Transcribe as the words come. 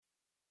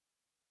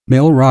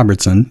Mel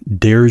Robertson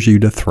dares you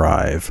to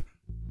thrive.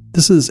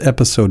 This is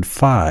episode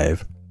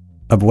 5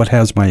 of What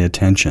Has My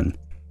Attention.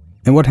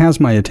 And what has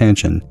my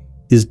attention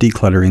is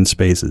decluttering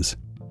spaces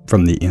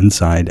from the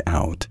inside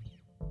out.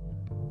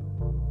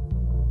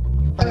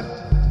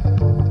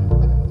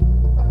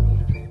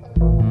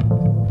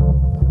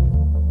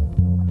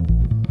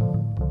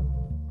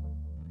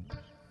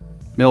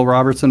 Mel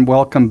Robertson,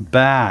 welcome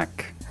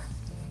back.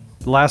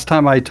 The last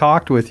time I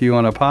talked with you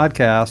on a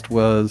podcast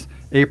was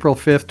April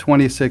 5th,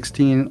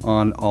 2016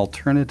 on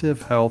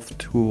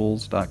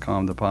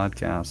AlternativeHealthTools.com, the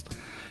podcast.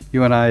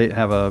 You and I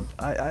have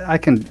I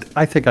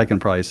think I can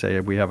probably say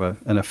we have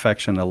an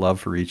affection, a love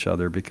for each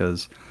other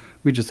because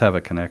we just have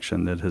a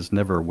connection that has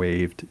never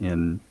wavered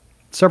in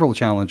several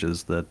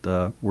challenges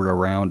that were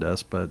around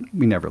us, but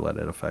we never let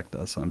it affect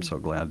us. I'm so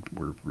glad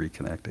we're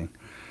reconnecting.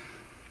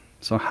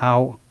 So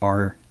how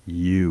are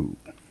you?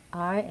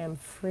 I am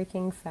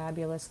freaking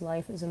fabulous.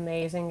 Life is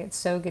amazing. It's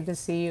so good to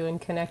see you and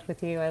connect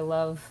with you. I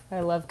love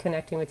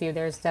connecting with you.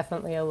 There's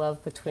definitely a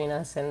love between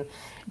us, and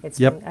it's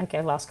been, I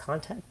lost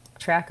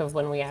track of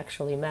when we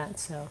actually met.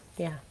 So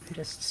yeah, I'm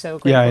just so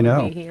grateful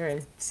to be here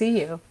and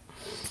see you.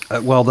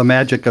 Well, the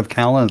magic of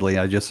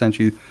Calendly. I just sent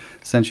you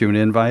an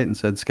invite and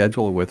said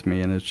schedule with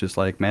me, and it's just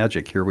like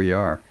magic. Here we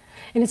are.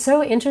 And it's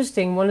so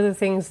interesting. One of the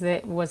things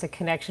that was a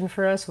connection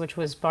for us, which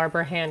was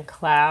Barbara Hand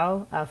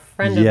Clow, a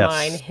friend of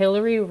mine,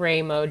 Hillary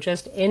Ramo,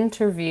 just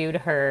interviewed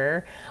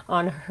her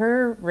on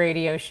her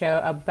radio show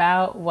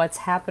about what's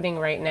happening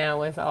right now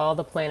with all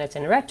the planets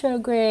in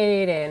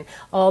retrograde and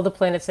all the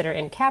planets that are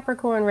in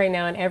Capricorn right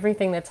now and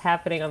everything that's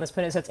happening on this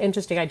planet. So it's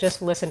interesting. I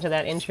just listened to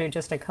that interview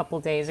just a couple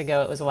days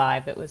ago. It was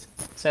live.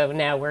 So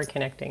now we're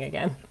connecting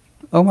again.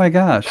 Oh my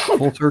gosh,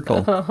 full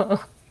circle.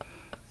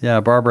 Yeah,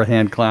 Barbara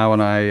Hand Clow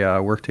and I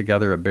worked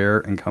together at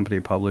Bear and Company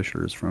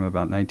Publishers from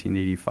about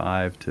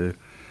 1985 to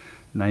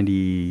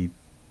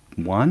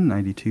 91,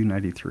 92,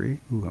 93.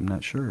 Ooh, I'm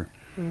not sure.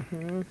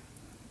 Mm-hmm.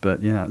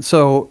 But yeah,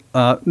 so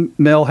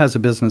Mel has a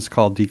business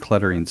called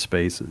Decluttering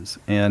Spaces,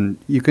 and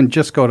you can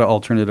just go to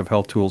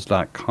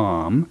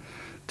AlternativeHealthTools.com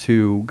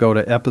to go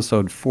to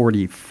episode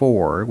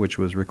 44, which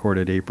was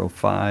recorded April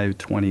 5,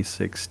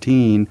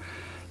 2016,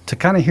 to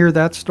kind of hear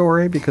that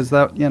story, because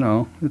that,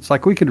 it's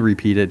like we could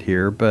repeat it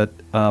here, but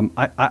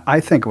I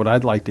think what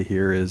I'd like to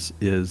hear is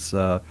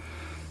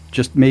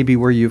just maybe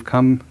where you've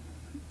come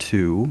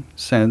to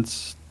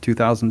since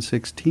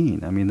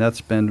 2016. I mean,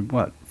 that's been,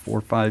 4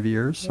 or 5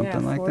 years,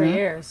 something like that? 4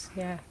 years,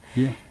 yeah.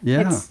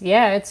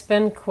 Yeah. It's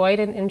been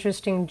quite an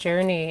interesting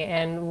journey,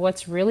 and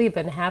what's really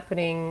been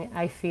happening,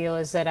 I feel,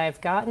 is that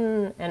I've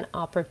gotten an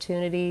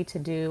opportunity to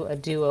do a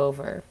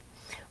do-over.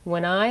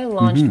 When I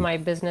launched my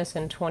business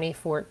in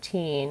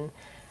 2014,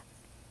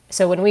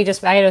 so when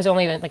I was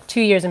only like 2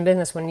 years in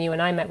business when you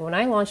and I met. When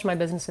I launched my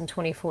business in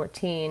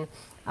 2014,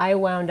 I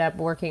wound up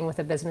working with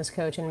a business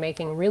coach and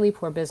making really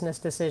poor business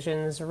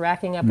decisions,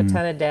 racking up a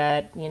ton of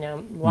debt,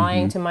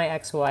 lying to my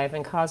ex-wife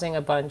and causing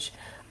a bunch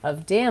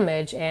of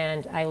damage.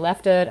 And I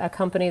left a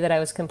company that I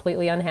was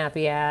completely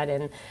unhappy at,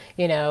 and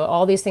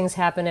all these things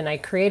happened, and I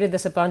created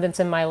this abundance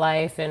in my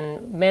life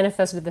and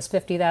manifested this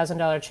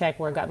 $50,000 check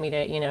where it got me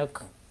to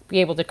be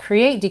able to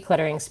create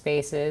decluttering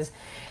spaces.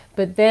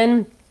 But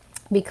then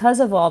because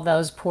of all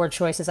those poor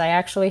choices, I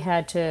actually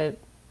had to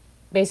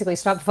basically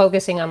stop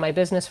focusing on my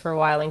business for a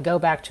while and go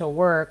back to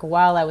work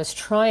while I was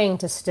trying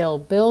to still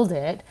build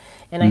it.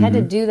 And I had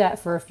to do that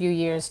for a few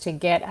years to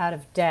get out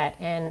of debt.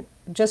 And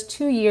just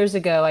 2 years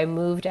ago, I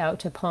moved out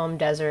to Palm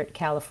Desert,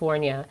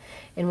 California.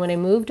 And when I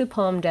moved to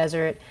Palm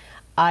Desert,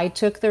 I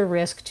took the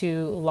risk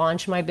to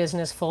launch my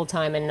business full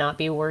time and not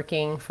be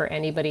working for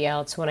anybody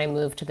else when I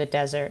moved to the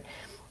desert.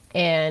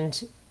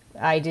 And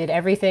I did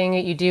everything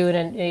that you do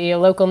in a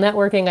local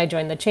networking. I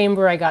joined the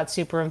chamber. I got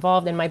super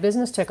involved, and my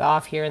business took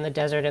off here in the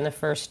desert in the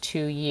first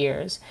 2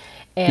 years.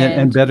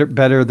 And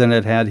better than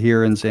it had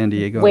here in San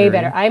Diego. Way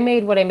better. I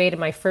made what I made in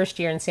my first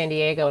year in San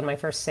Diego in my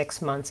first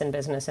 6 months in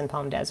business in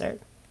Palm Desert.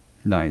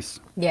 Nice.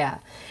 Yeah.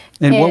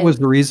 And what was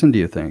the reason, do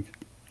you think?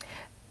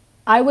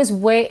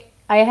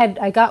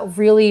 I got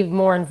really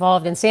more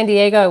involved. In San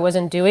Diego, I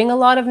wasn't doing a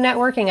lot of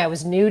networking. I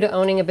was new to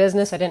owning a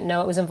business. I didn't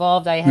know it was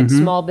involved. I had a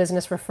small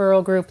business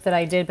referral group that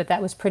I did, but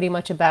that was pretty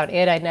much about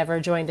it. I'd never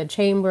joined a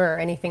chamber or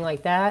anything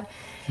like that.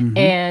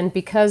 And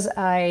because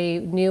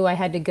I knew I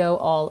had to go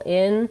all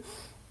in,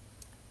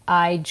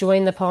 I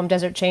joined the Palm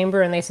Desert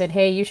Chamber, and they said,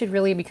 hey, you should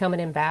really become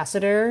an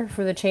ambassador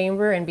for the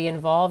chamber and be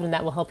involved, and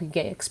that will help you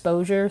get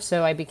exposure.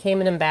 So I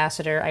became an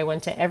ambassador. I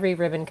went to every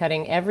ribbon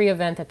cutting, every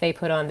event that they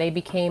put on. They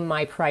became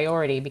my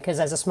priority because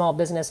as a small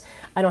business,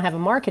 I don't have a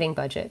marketing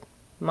budget.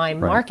 My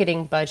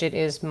marketing budget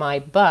is my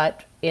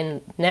butt in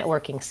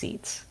networking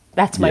seats.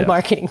 That's my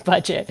marketing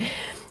budget.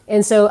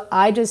 And so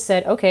I just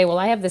said, okay, well,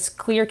 I have this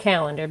clear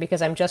calendar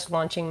because I'm just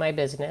launching my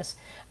business.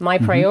 My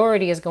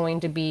priority is going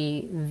to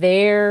be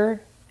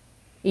their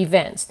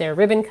events, their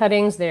ribbon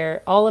cuttings,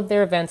 their all of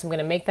their events. I'm going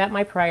to make that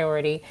my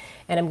priority,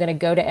 and I'm going to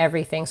go to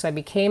everything. So I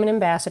became an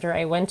ambassador.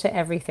 I went to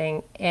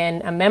everything,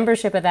 and a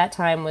membership at that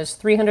time was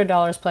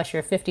 $300 plus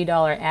your $50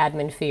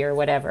 admin fee or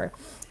whatever.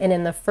 And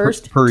in the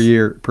first per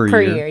year,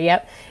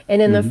 yep.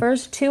 And in the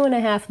first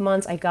 2.5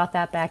 months, I got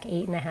that back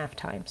 8.5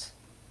 times.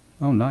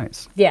 Oh,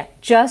 nice. Yeah,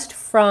 just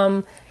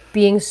from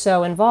being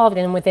so involved.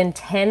 And within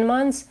 10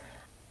 months,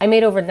 I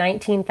made over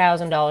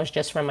 $19,000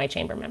 just from my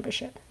chamber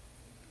membership.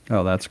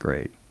 Oh, that's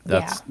great.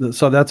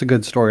 So that's a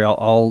good story.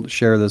 I'll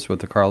share this with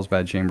the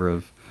Carlsbad Chamber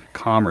of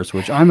Commerce,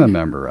 which I'm a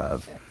member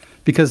of,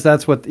 because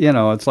that's what,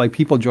 it's like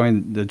people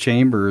join the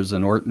chambers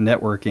and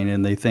networking,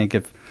 and they think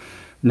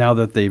now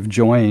that they've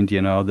joined,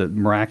 that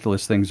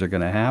miraculous things are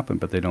going to happen,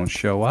 but they don't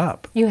show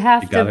up. You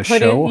have to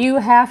you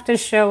have to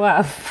show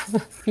up.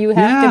 You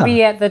have to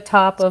be at the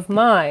top of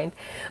mind.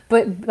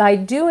 But by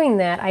doing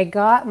that, I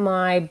got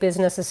my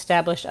business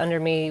established under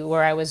me,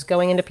 where I was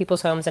going into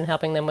people's homes and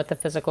helping them with the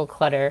physical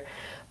clutter.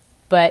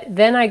 But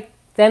then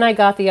I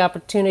got the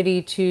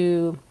opportunity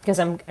to, because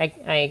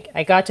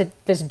I got to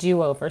this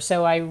do-over.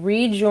 So I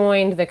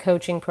rejoined the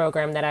coaching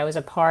program that I was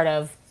a part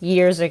of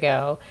years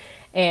ago.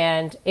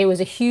 And it was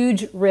a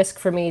huge risk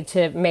for me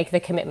to make the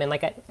commitment.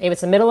 Like, it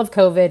was the middle of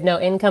COVID, no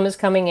income is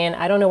coming in.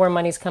 I don't know where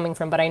money's coming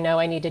from, but I know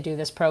I need to do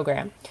this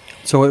program.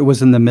 So it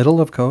was in the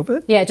middle of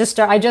COVID? Yeah,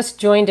 I just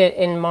joined it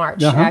in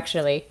March,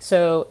 actually.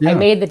 So I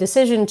made the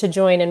decision to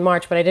join in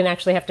March, but I didn't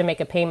actually have to make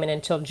a payment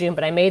until June.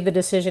 But I made the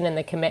decision and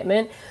the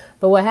commitment.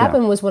 But what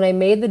happened was, when I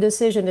made the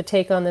decision to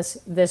take on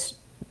this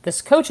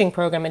coaching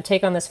program and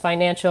take on this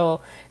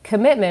financial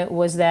commitment,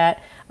 was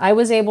that I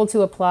was able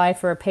to apply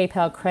for a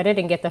PayPal credit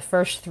and get the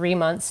first 3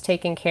 months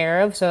taken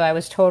care of. So I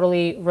was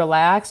totally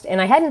relaxed, and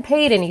I hadn't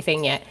paid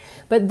anything yet.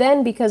 But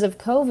then, because of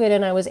COVID,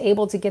 and I was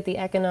able to get the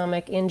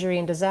economic injury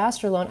and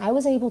disaster loan, I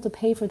was able to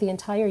pay for the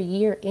entire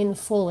year in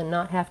full and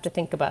not have to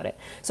think about it.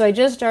 So I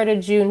just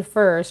started June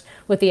 1st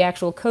with the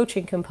actual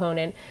coaching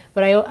component,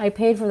 but I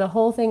paid for the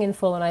whole thing in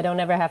full, and I don't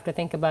ever have to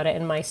think about it.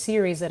 And my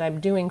series that I'm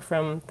doing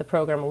from the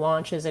program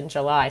launches in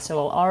July, so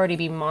I'll already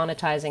be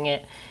monetizing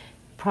it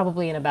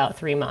probably in about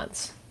 3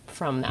 months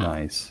from that.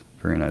 Nice.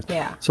 Very nice.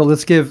 Yeah. So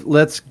let's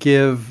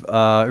give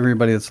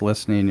everybody that's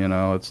listening,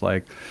 it's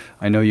like,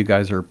 I know you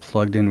guys are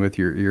plugged in with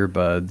your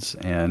earbuds,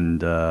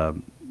 and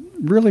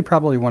really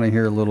probably want to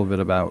hear a little bit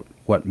about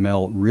what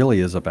Mel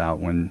really is about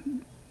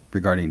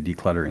regarding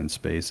decluttering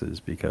spaces,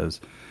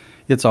 because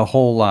it's a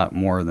whole lot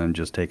more than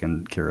just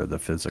taking care of the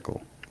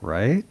physical,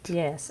 right?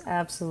 Yes,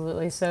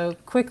 absolutely. So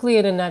quickly,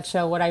 in a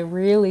nutshell, what I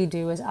really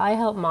do is I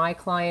help my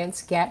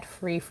clients get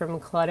free from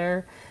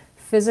clutter,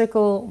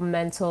 physical,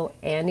 mental,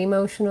 and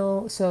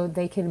emotional, so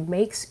they can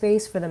make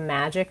space for the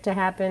magic to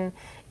happen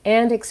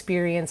and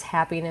experience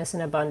happiness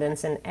and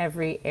abundance in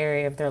every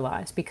area of their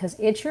lives, because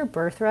it's your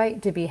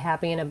birthright to be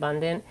happy and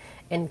abundant,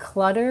 and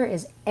clutter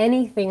is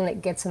anything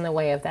that gets in the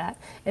way of that.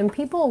 And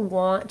people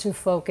want to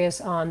focus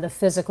on the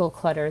physical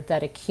clutter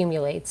that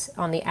accumulates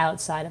on the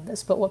outside of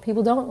this, but what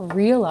people don't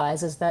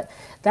realize is that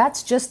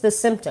that's just the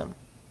symptom.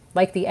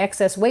 Like the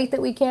excess weight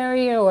that we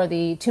carry, or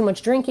the too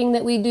much drinking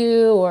that we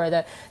do, or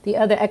the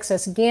other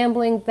excess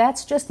gambling,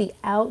 that's just the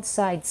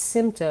outside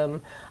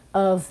symptom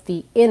of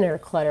the inner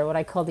clutter, what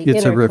I call the inner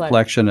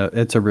clutter.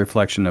 It's a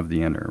reflection of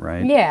the inner,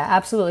 right? Yeah,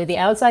 absolutely. The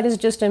outside is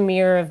just a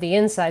mirror of the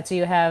inside. So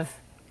you have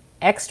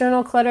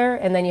external clutter,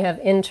 and then you have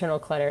internal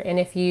clutter. And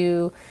if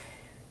you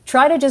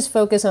try to just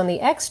focus on the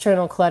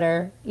external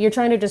clutter, you're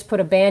trying to just put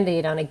a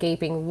Band-Aid on a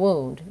gaping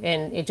wound,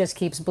 and it just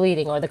keeps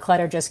bleeding, or the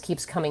clutter just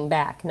keeps coming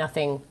back.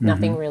 Nothing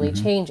really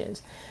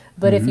changes.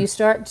 But if you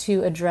start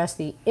to address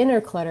the inner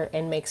clutter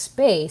and make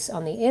space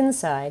on the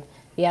inside,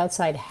 the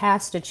outside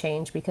has to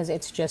change, because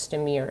it's just a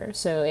mirror.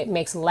 So it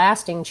makes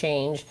lasting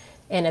change,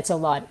 and it's a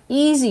lot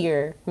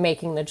easier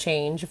making the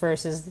change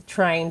versus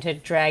trying to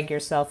drag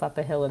yourself up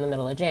a hill in the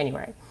middle of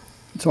January.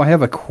 So I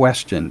have a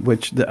question,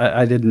 which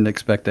I didn't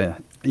expect to,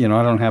 I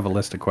don't have a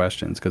list of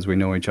questions because we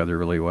know each other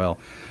really well.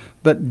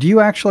 But do you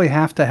actually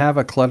have to have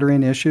a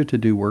cluttering issue to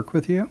do work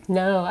with you?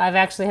 No, I've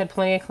actually had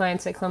plenty of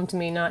clients that come to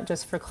me not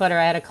just for clutter.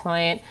 I had a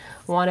client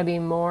want to be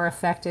more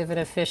effective and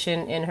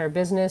efficient in her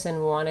business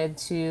and wanted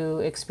to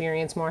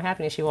experience more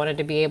happiness. She wanted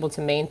to be able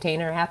to maintain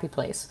her happy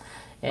place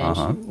and,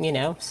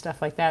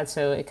 stuff like that.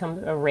 So it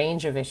comes a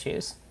range of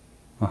issues.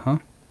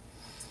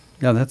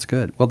 Yeah, that's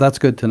good. Well, that's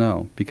good to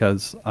know,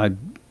 because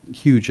I'm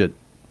huge at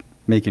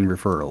making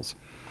referrals.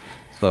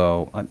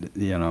 So,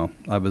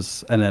 I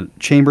was at a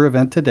chamber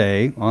event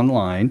today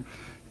online,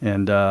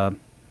 and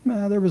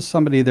there was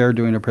somebody there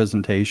doing a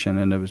presentation,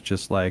 and it was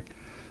just like,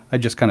 I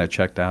just kind of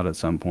checked out at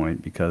some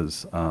point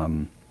because,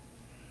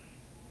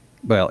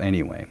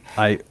 anyway,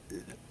 I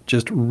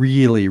just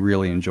really,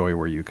 really enjoy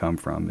where you come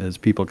from. As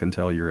people can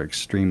tell, you're an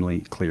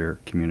extremely clear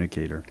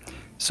communicator.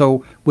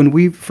 So when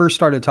we first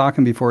started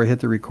talking before I hit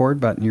the record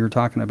button, you were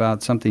talking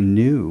about something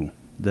new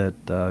that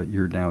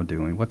you're now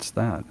doing. What's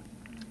that?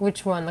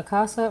 Which one, the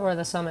CASA or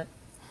the Summit?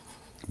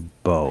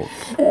 Both.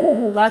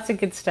 Lots of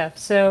good stuff.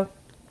 So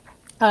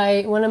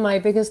One of my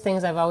biggest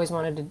things I've always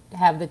wanted to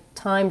have the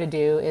time to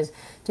do is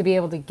to be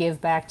able to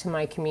give back to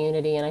my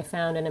community. And I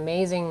found an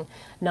amazing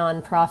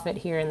nonprofit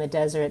here in the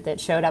desert that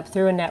showed up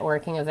through a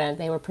networking event.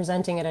 They were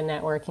presenting at a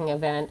networking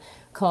event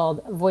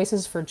called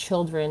Voices for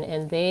Children,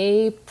 and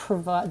they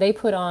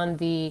put on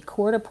the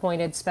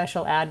court-appointed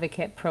special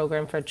advocate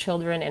program for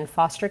children in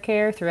foster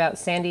care throughout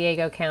San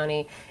Diego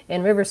County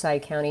and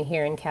Riverside County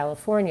here in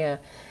California.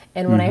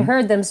 And when I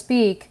heard them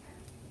speak,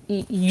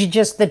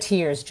 the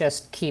tears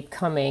just keep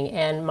coming.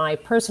 And my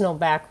personal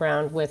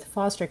background with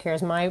foster care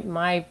is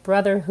my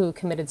brother who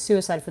committed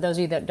suicide. For those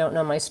of you that don't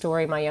know my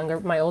story,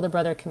 my older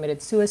brother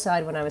committed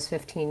suicide when I was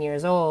 15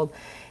 years old,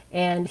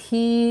 and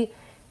he,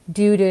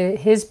 due to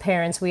his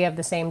parents, we have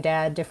the same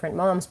dad, different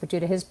moms, but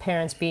due to his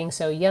parents being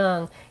so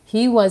young,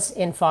 he was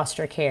in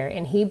foster care,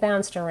 and he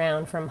bounced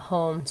around from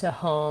home to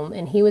home,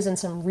 and he was in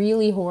some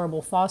really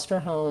horrible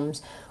foster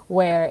homes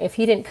where if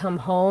he didn't come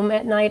home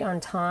at night on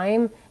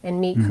time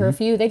and meet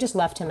curfew, they just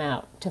left him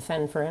out to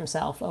fend for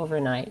himself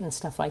overnight and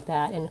stuff like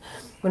that. And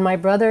when my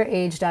brother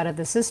aged out of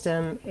the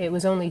system, it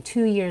was only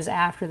 2 years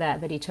after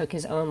that he took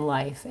his own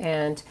life.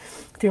 And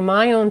through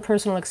my own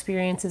personal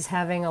experiences,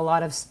 having a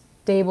lot of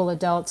stable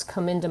adults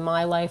come into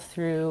my life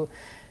through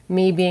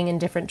me being in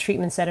different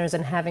treatment centers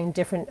and having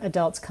different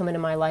adults come into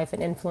my life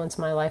and influence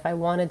my life, I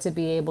wanted to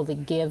be able to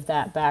give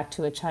that back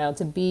to a child,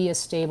 to be a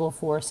stable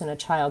force in a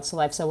child's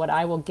life. So what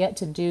I will get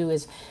to do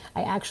is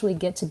I actually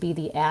get to be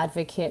the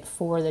advocate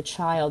for the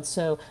child.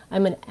 So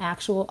I'm an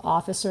actual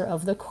officer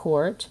of the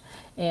court,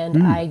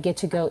 and I get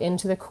to go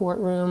into the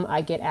courtroom.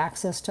 I get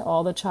access to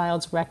all the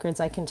child's records.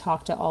 I can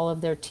talk to all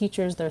of their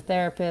teachers, their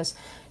therapists,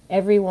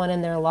 everyone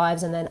in their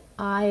lives, and then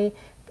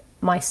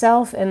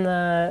myself and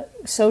the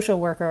social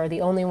worker are the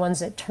only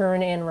ones that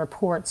turn in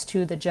reports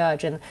to the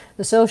judge. And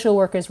the social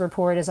worker's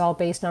report is all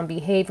based on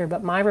behavior,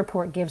 but my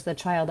report gives the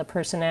child a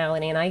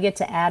personality, and I get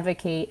to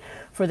advocate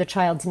for the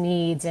child's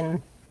needs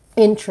and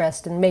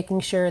interest and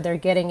making sure they're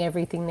getting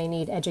everything they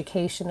need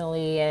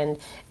educationally and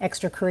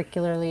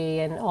extracurricularly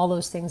and all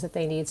those things that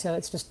they need. So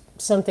it's just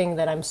something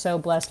that I'm so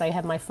blessed. I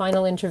have my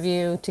final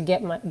interview to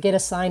get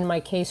assigned my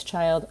case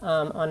child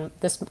on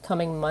this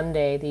coming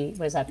Monday. The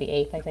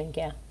 8th, I think.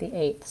 Yeah, the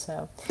 8th.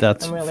 So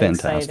that's I'm really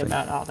fantastic. excited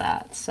about all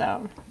that.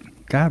 So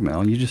God,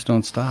 Mel, you just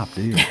don't stop,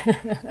 do you?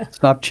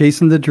 Stop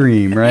chasing the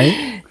dream,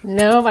 right?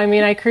 No, I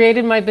mean, I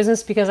created my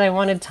business because I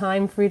wanted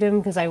time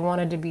freedom, because I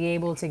wanted to be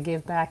able to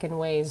give back in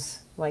ways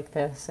like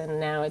this, and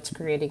now it's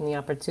creating the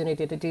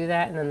opportunity to do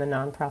that, and then the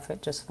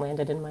nonprofit just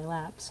landed in my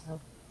lap. So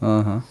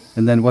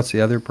And then what's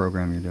the other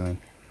program you're doing?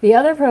 the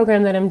other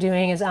program that I'm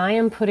doing is I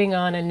am putting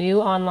on a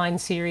new online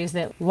series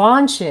that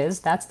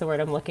launches, that's the word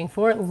I'm looking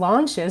for,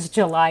 launches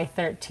July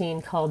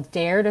 13th, called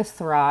Dare to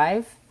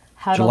Thrive.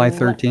 July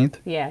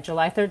 13th?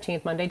 July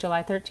 13th, Monday,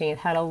 July 13th.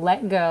 How to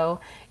let go,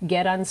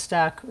 get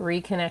unstuck,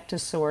 reconnect to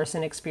source,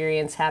 and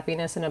experience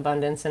happiness and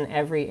abundance in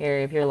every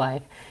area of your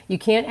life. You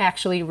can't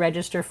actually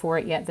register for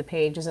it yet. The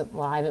page isn't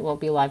live. It won't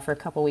be live for a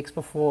couple weeks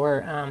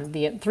before,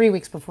 3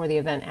 weeks before the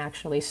event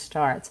actually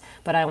starts.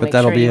 But I will make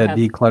sure that'll be at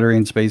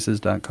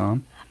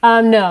decluttering-spaces.com?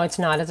 No, it's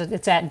not.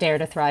 It's at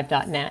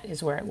daretothrive.net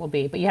is where it will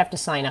be. But you have to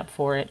sign up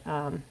for it.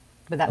 But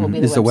that will be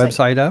the website. Is the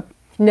website up?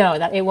 No,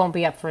 it won't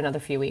be up for another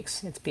few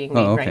weeks. It's being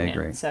made right now.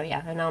 Great. So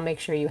yeah, and I'll make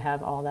sure you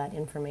have all that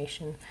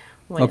information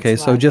when Okay,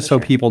 it's so live, just for so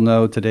sure. people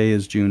know, today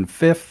is June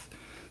 5th.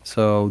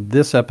 So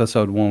this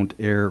episode won't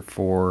air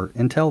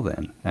until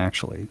then,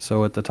 actually.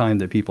 So at the time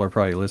that people are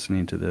probably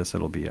listening to this,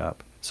 it'll be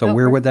up. So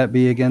where would that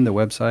be again, the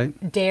website?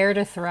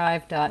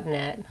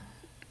 daretothrive.net.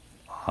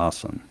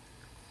 Awesome.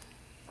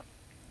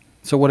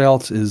 So what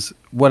else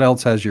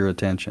has your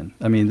attention?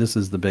 I mean, this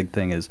is the big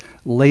thing is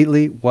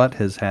lately, what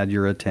has had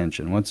your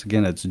attention? Once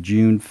again, it's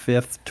June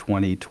 5th,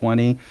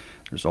 2020.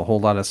 There's a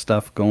whole lot of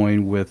stuff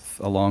going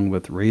along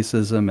with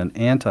racism and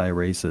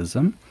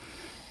anti-racism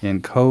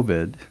and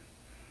COVID.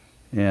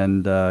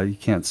 And you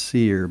can't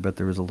see her, but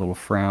there was a little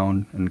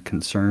frown and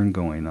concern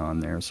going on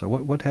there. So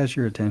what has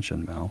your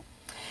attention, Mel?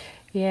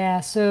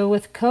 Yeah, so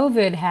with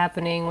COVID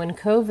happening, when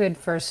COVID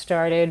first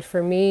started,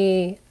 for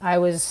me, I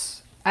was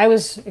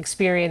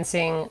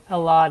experiencing a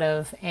lot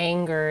of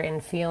anger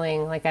and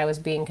feeling like I was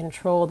being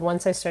controlled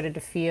once I started to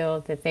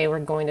feel that they were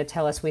going to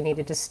tell us we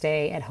needed to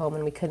stay at home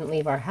and we couldn't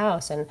leave our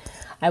house. And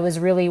I was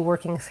really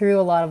working through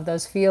a lot of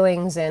those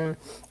feelings and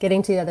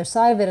getting to the other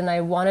side of it. And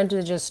I wanted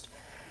to just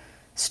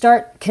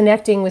start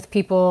connecting with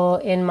people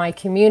in my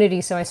community.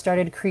 So I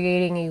started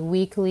creating a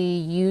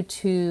weekly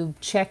YouTube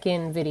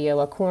check-in video,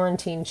 a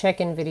quarantine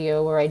check-in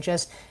video, where I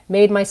just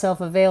made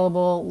myself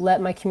available,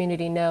 let my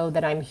community know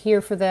that I'm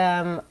here for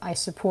them, I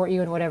support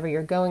you in whatever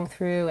you're going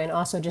through, and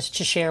also just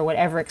to share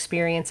whatever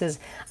experiences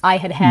I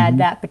had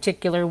that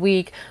particular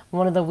week.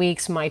 One of the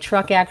weeks my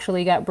truck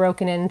actually got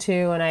broken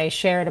into, and I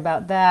shared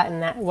about that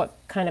and what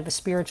kind of a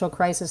spiritual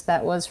crisis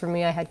that was for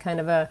me. I had kind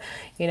of a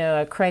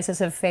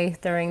crisis of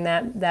faith during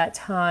that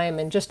time,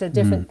 and just the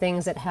different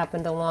things that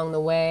happened along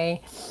the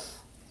way.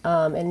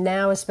 And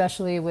now,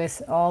 especially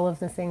with all of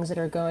the things that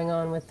are going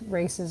on with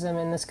racism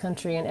in this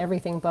country and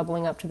everything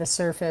bubbling up to the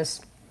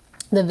surface,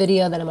 The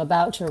video that I'm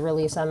about to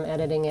release, I'm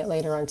editing it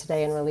later on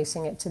today and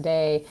releasing it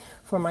today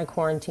for my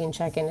quarantine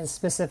check-in, is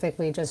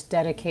specifically just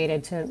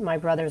dedicated to my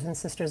brothers and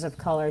sisters of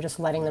color, just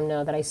letting them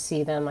know that I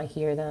see them, I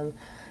hear them,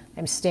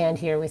 I stand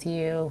here with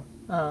you.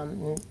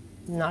 I'm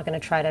not going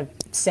to try to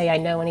say I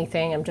know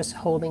anything. I'm just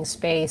holding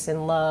space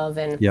and love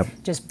and Yep.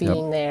 just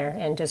being there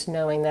and just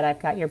knowing that I've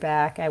got your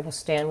back. I will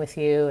stand with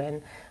you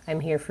and I'm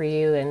here for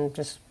you, and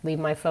just leave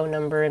my phone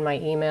number and my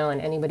email,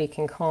 and anybody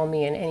can call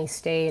me in any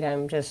state.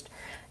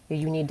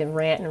 You need to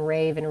rant and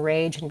rave and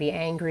rage and be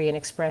angry and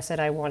express it.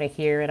 I want to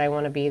hear it. I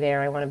want to be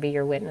there. I want to be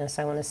your witness.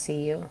 I want to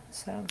see you.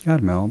 So,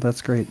 God, Mel,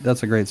 that's great.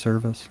 That's a great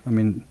service. I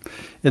mean,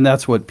 and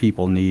that's what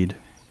people need.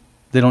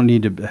 They don't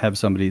need to have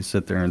somebody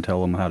sit there and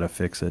tell them how to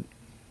fix it.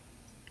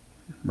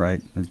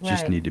 Right? They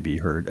just Right. need to be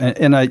heard.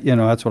 And I,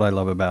 that's what I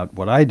love about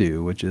what I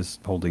do, which is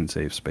holding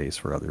safe space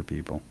for other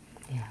people.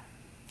 yeah,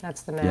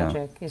 that's the Yeah.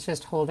 magic. It's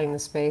just holding the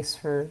space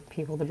for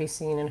people to be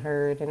seen and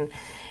heard.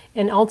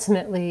 And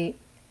ultimately,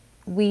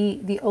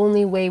 the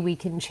only way we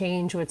can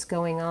change what's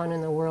going on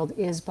in the world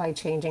is by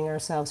changing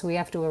ourselves. We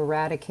have to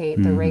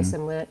eradicate the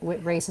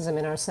racism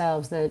in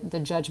ourselves,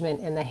 the judgment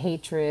and the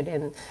hatred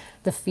and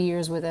the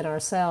fears within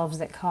ourselves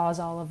that cause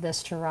all of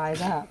this to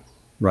rise up.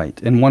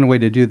 Right. And one way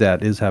to do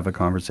that is have a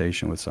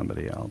conversation with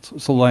somebody else.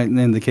 So like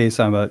in the case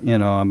I'm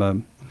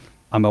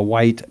a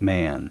white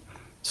man.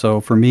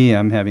 So for me,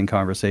 I'm having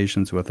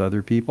conversations with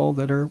other people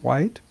that are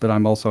white, but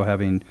I'm also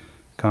having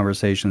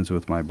conversations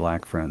with my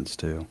black friends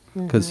too.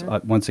 Because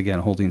once again,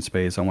 holding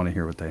space, I want to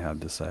hear what they have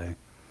to say.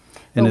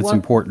 And But it's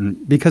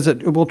important because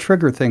it will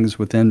trigger things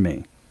within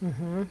me.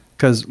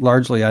 Because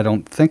largely I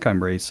don't think I'm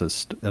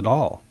racist at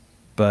all.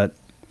 But,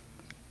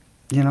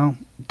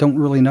 don't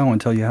really know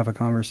until you have a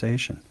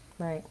conversation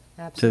Right,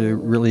 to absolutely.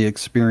 really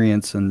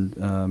experience and,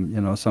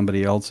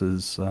 somebody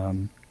else's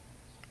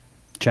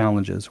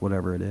challenges,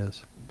 whatever it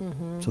is.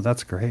 So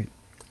that's great.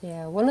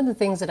 Yeah, one of the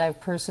things that I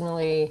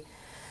personally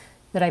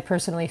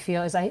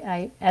feel is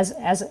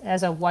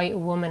as a white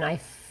woman, I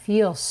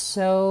feel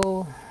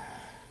so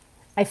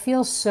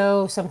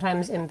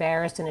sometimes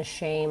embarrassed and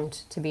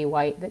ashamed to be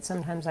white that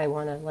sometimes I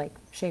want to like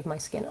shave my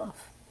skin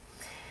off.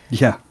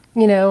 Yeah.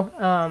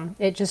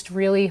 It just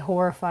really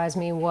horrifies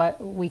me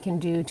what we can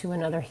do to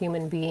another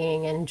human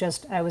being. And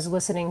just, I was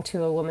listening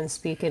to a woman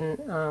speak in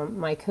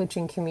my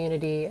coaching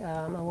community,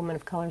 a woman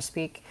of color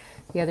speak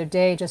the other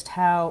day, just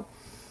how,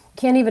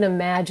 can't even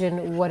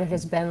imagine what it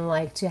has been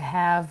like to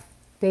have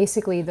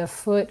basically the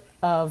foot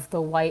of the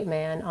white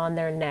man on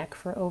their neck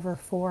for over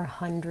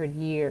 400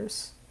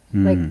 years.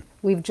 Like,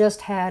 we've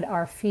just had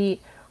our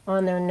feet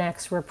on their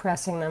necks,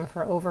 repressing them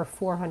for over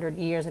 400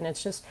 years. And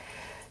it's just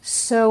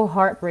so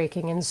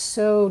heartbreaking and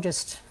so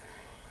just,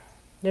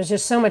 there's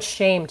just so much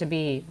shame to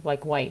be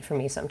like white for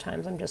me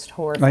sometimes. I'm just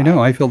horrified. I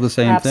know. I feel the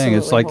same thing.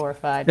 It's Absolutely like,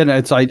 horrified. and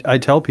I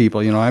tell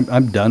people,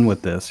 I'm done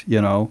with this.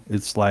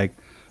 It's like,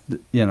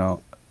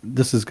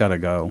 this has got to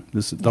go.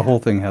 The whole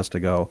thing has to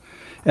go.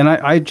 And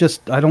I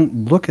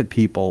don't look at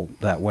people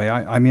that way.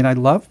 I mean, I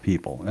love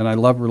people and I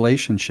love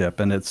relationship,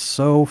 and it's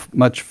so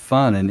much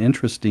fun and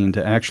interesting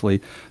to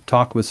actually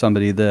talk with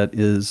somebody that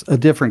is a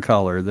different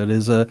color,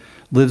 that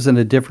lives in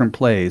a different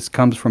place,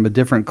 comes from a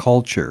different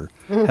culture,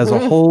 has a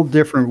whole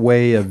different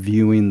way of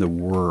viewing the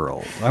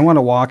world. I want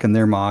to walk in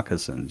their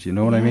moccasins. You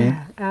know what I mean?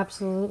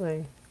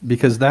 Absolutely.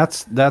 Because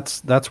that's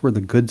where the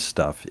good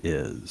stuff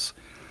is.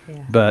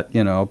 Yeah. But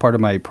part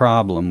of my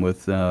problem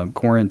with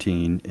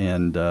quarantine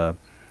and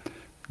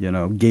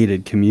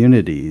gated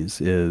communities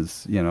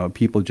is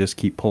people just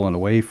keep pulling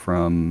away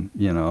from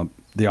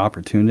the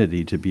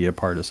opportunity to be a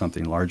part of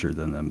something larger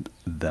than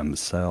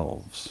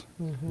themselves.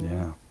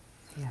 Yeah.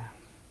 Yeah.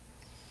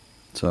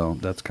 So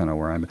that's kind of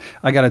where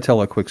I got to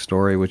tell a quick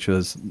story, which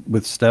was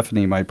with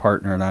Stephanie, my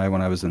partner, and I,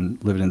 when I was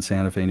living in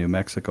Santa Fe, New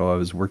Mexico. I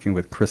was working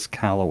with Chris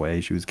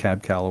Calloway. She was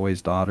Cab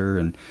Calloway's daughter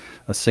and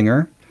a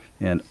singer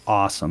and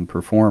awesome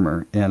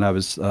performer. And I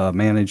was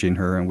managing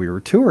her, and we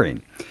were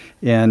touring.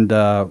 And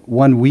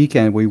one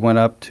weekend, we went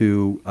up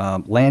to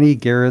Lanny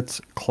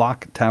Garrett's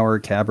Clock Tower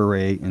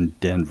Cabaret in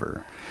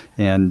Denver.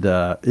 And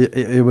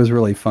it was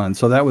really fun.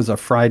 So that was a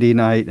Friday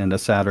night and a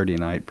Saturday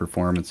night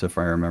performance, if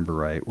I remember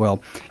right.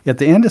 Well, at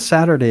the end of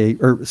Saturday,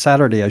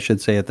 I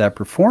should say, at that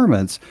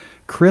performance,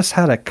 Chris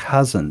had a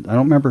cousin. I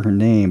don't remember her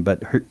name,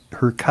 but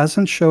her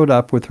cousin showed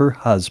up with her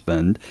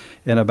husband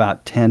and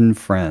about 10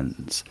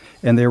 friends.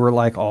 And they were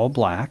like all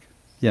black.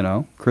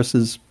 Chris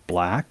is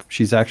black.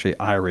 She's actually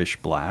Irish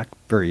black.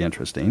 Very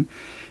interesting.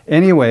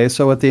 Anyway,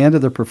 so at the end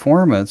of the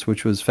performance,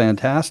 which was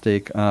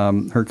fantastic,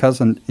 her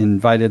cousin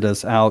invited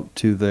us out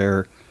to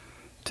their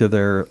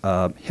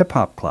hip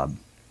hop club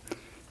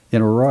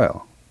in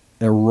Arroyo,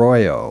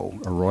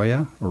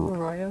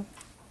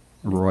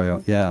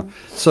 yeah.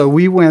 So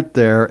we went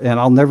there, and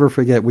I'll never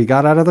forget. We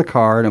got out of the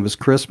car, and it was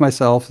Chris,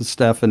 myself, and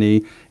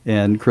Stephanie,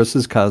 and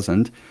Chris's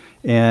cousin,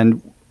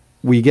 and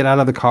we get out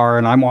of the car,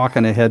 and I'm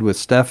walking ahead with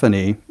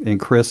Stephanie, and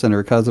Chris and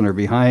her cousin are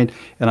behind.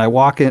 And I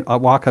walk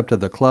up to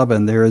the club,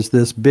 and there is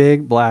this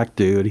big black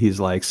dude. He's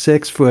like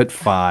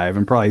 6'5"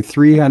 and probably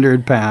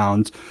 300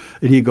 pounds.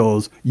 And he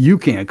goes, "You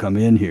can't come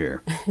in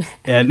here,"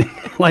 and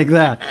like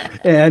that.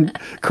 And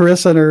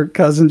Chris and her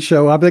cousin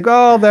show up. They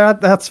go, "Oh,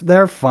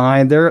 they're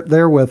fine.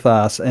 They're with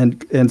us."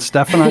 And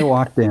Steph and I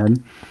walked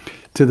in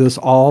to this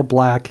all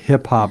black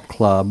hip hop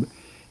club.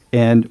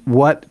 And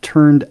what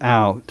turned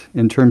out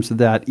in terms of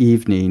that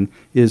evening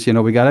is,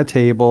 we got a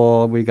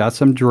table, we got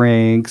some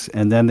drinks,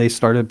 and then they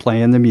started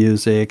playing the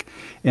music.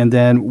 And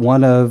then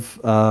one of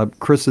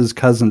Chris's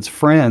cousin's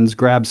friends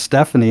grabbed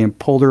Stephanie and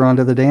pulled her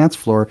onto the dance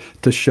floor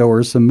to show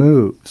her some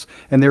moves.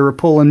 And they were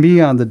pulling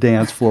me on the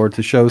dance floor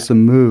to show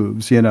some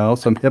moves,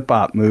 some hip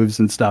hop moves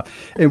and stuff.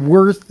 And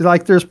we're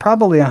like, there's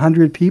probably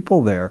 100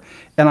 people there.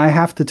 And I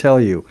have to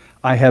tell you,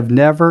 I have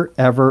never,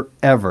 ever,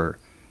 ever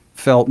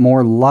felt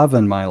more love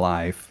in my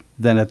life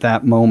than at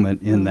that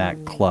moment in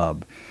that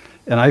club.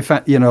 And I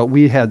found,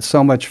 we had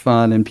so much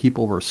fun, and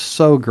people were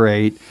so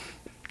great.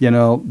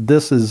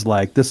 This is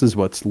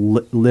what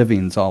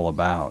living's all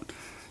about.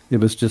 It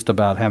was just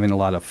about having a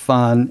lot of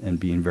fun and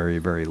being very,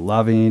 very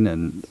loving,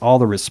 and all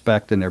the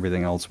respect and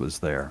everything else was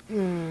there.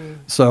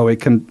 So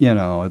it can,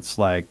 it's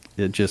like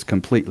it just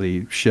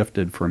completely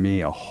shifted for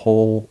me a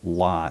whole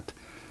lot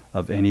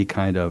of any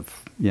kind of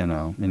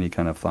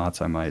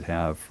thoughts I might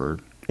have for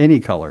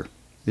any color.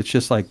 It's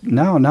just like,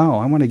 no,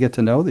 I want to get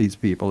to know these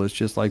people. It's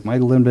just like my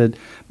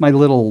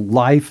little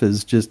life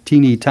is just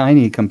teeny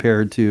tiny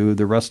compared to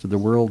the rest of the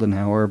world and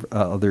how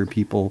other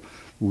people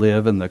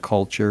live and the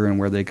culture and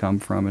where they come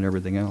from and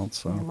everything else.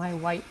 So my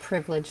white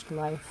privileged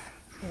life,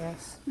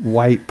 yes.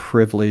 White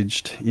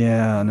privileged,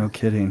 yeah, no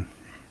kidding.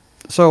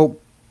 So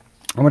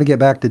I want to get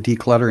back to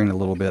decluttering a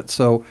little bit.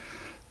 So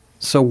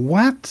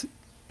what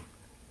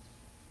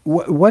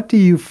do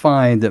you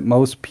find that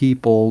most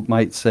people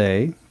might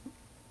say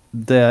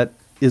that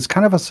is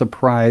kind of a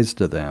surprise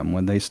to them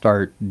when they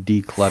start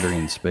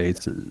decluttering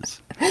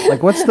spaces?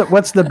 Like, what's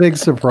the big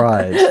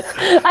surprise?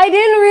 I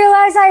didn't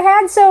realize I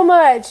had so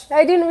much.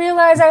 I didn't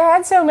realize I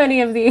had so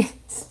many of these.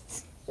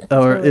 Is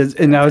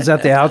that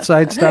the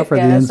outside stuff or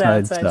the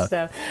inside stuff?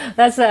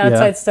 That's the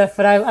outside stuff.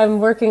 But I'm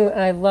working.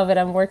 I love it.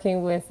 I'm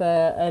working with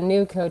a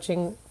new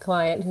coaching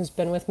client who's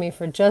been with me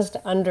for just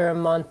under a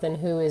month and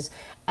who is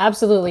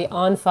absolutely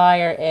on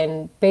fire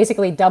and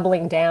basically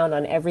doubling down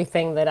on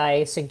everything that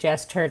I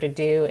suggest her to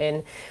do.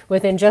 And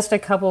within just a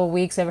couple of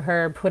weeks of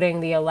her putting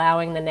the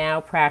allowing the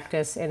now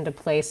practice into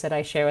place that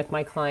I share with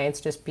my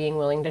clients, just being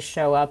willing to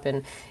show up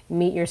and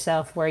meet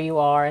yourself where you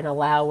are and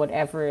allow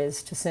whatever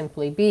is to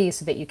simply be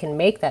so that you can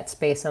make that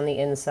space on the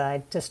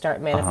inside to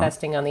start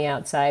manifesting on the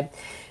outside.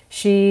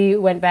 She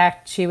went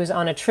back, she was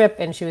on a trip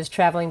and she was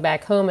traveling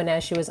back home, and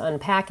as she was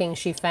unpacking,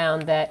 she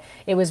found that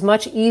it was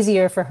much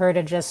easier for her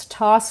to just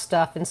toss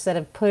stuff instead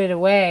of put it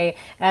away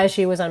as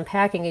she was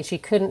unpacking it. She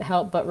couldn't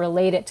help but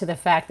relate it to the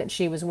fact that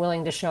she was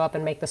willing to show up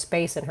and make the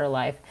space in her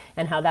life,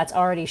 and how that's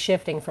already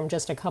shifting from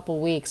just a couple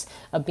weeks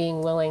of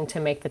being willing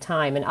to make the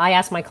time. And I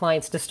ask my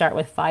clients to start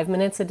with 5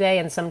 minutes a day,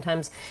 and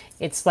sometimes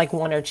it's like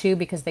 1 or 2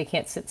 because they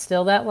can't sit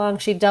still that long.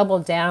 She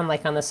doubled down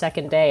like on the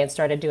second day and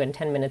started doing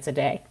 10 minutes a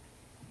day.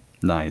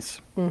 Nice.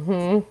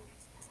 Mm-hmm.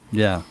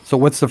 Yeah. So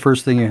what's the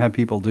first thing you have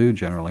people do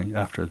generally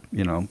after,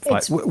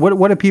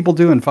 what do people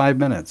do in 5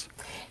 minutes?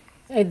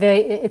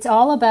 It's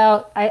all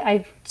about,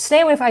 I stay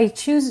away I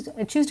choose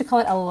to call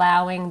it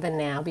allowing the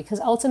now,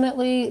 because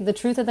ultimately the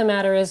truth of the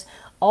matter is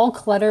all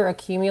clutter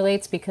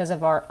accumulates because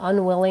of our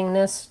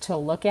unwillingness to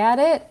look at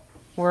it.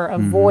 We're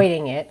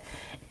avoiding it.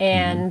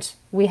 And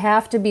we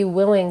have to be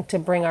willing to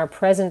bring our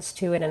presence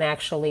to it and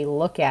actually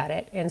look at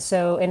it. And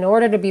so in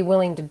order to be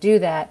willing to do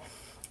that,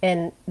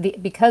 and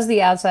because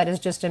the outside is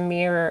just a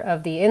mirror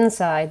of the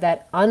inside,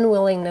 that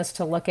unwillingness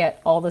to look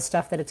at all the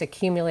stuff that it's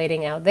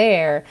accumulating out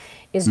there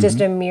is just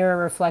a mirror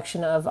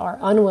reflection of our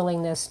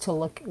unwillingness to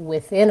look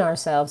within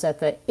ourselves at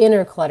the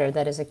inner clutter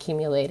that is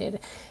accumulated.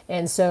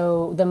 And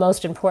so the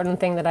most important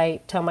thing that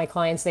I tell my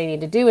clients they need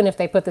to do, and if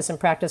they put this in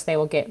practice, they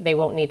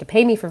won't need to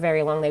pay me for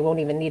very long, they won't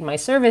even need my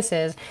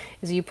services,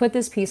 is you put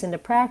this piece into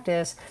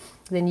practice,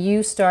 then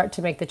you start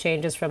to make the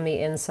changes from the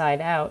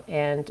inside out,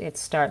 and it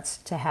starts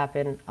to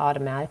happen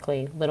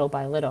automatically, little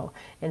by little.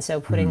 And so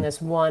putting this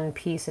one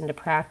piece into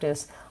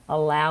practice,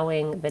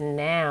 allowing the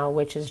now,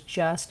 which is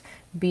just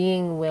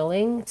being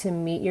willing to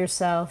meet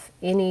yourself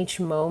in each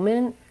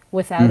moment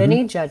without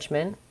any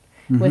judgment,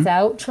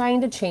 without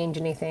trying to change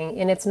anything.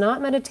 And it's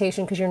not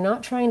meditation because you're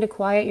not trying to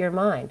quiet your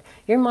mind.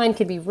 Your mind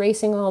could be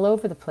racing all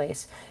over the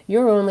place.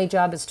 Your only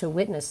job is to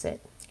witness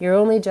it. Your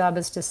only job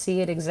is to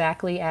see it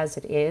exactly as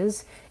it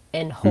is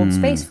and hold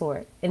space for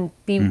it and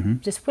be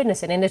just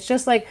witness it. And it's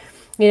just like,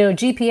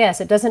 GPS,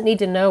 it doesn't need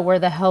to know where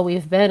the hell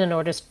we've been in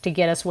order to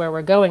get us where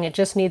we're going. It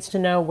just needs to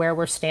know where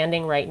we're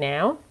standing right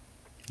now.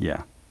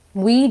 Yeah.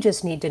 We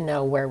just need to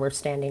know where we're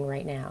standing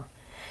right now.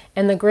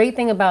 And the great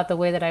thing about the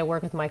way that I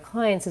work with my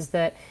clients is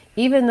that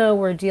even though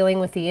we're dealing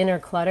with the inner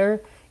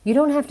clutter, you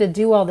don't have to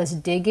do all this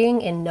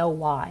digging and know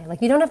why.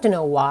 Like, you don't have to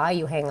know why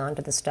you hang on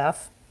to the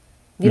stuff.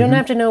 You don't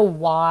have to know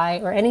why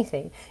or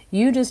anything.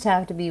 You just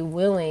have to be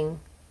willing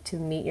to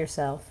meet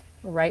yourself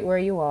right where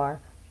you are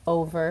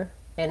over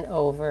and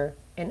over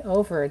and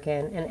over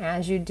again. And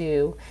as you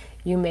do,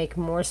 you make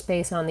more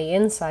space on the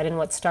inside. And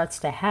what starts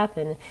to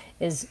happen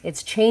is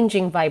it's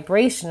changing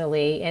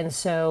vibrationally. And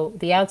so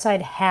the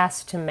outside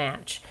has to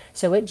match.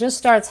 So it just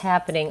starts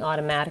happening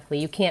automatically.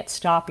 You can't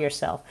stop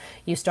yourself.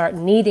 You start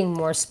needing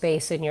more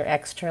space in your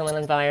external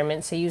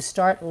environment. So you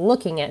start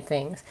looking at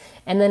things.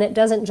 And then it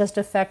doesn't just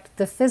affect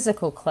the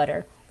physical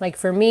clutter. Like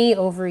for me,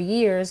 over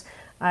years,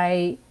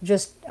 I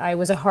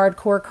was a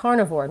hardcore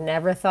carnivore.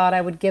 Never thought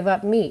I would give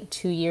up meat.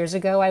 2 years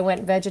ago, I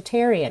went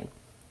vegetarian.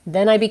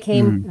 Then I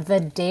became the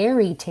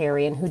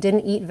dairy-tarian who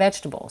didn't eat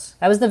vegetables.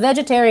 I was the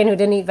vegetarian who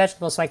didn't eat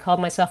vegetables, so I called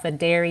myself a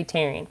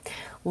dairy-tarian.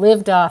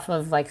 Lived off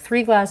of like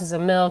 3 glasses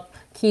of milk,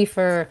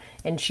 kefir,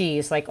 and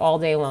cheese like all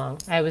day long.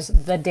 I was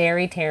the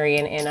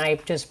dairy-tarian, and I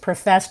just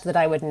professed that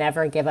I would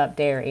never give up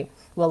dairy.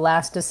 Well,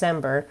 last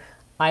December,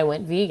 I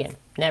went vegan.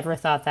 Never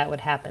thought that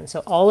would happen.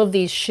 So all of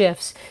these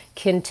shifts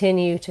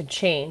continue to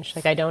change.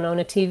 Like I don't own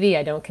a TV.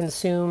 I don't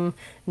consume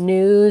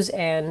news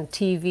and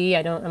TV.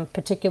 I'm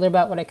particular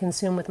about what I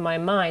consume with my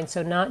mind.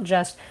 So not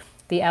just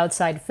the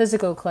outside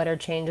physical clutter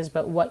changes,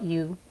 but what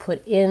you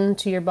put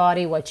into your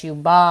body, what you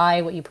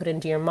buy, what you put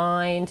into your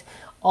mind,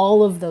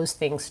 all of those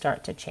things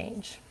start to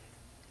change.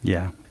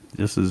 Yeah,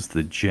 this is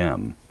the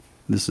gem.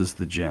 This is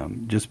the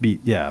gem.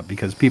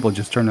 Because people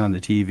just turn on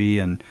the TV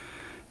and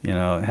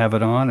have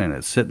it on and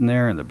it's sitting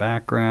there in the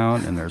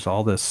background and there's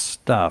all this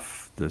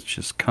stuff that's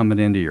just coming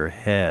into your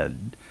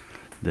head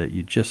that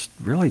you just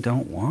really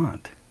don't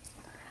want.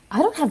 I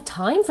don't have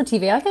time for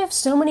TV. I have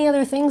so many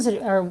other things that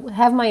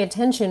have my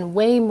attention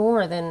way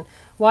more than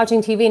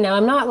watching TV. Now,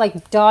 I'm not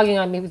like dogging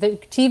on me. The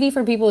TV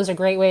for people is a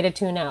great way to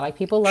tune out. Like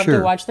people love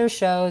to watch their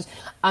shows.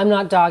 I'm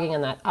not dogging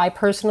on that. I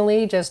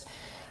personally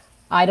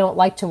I don't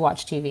like to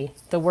watch TV.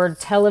 The word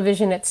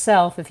television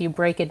itself, if you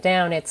break it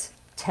down, it's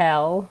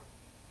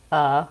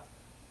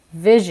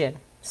vision.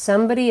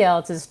 Somebody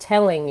else is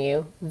telling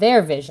you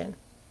their vision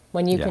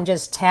when you can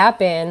just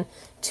tap in,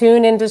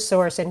 tune into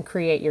source, and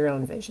create your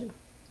own vision.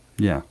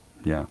 Yeah.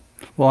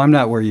 Well, I'm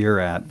not where you're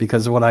at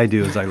because what I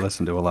do is I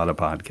listen to a lot of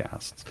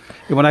podcasts.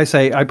 And when I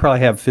say I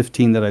probably have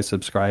 15 that I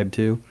subscribe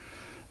to,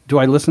 do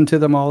I listen to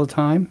them all the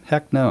time?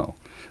 Heck no.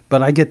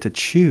 But I get to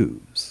choose.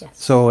 Yes.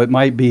 So it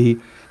might be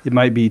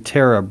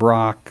Tara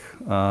Brach,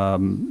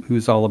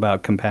 who's all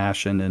about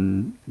compassion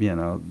and,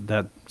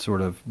 that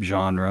sort of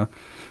genre,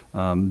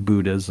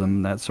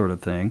 Buddhism, that sort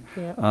of thing.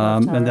 Yeah,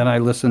 and then I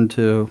listen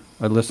to,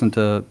 I don't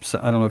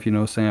know if you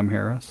know Sam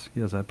Harris.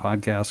 He has a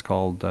podcast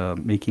called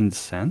Making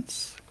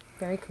Sense.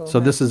 Very cool. So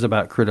this is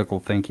about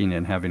critical thinking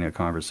and having a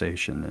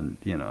conversation, and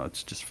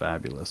it's just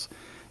fabulous.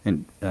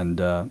 And then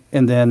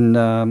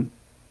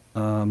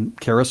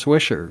Kara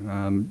Swisher,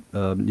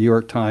 New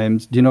York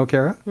Times. Do you know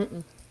Kara?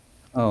 Mm-mm.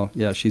 Oh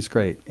yeah, she's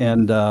great,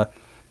 and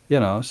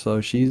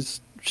so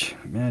she's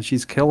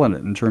killing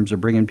it in terms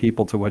of bringing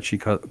people to what she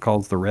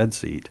calls the red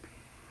seat.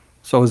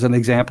 So as an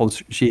example,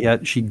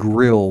 she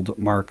grilled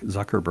Mark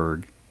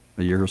Zuckerberg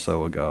a year or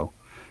so ago,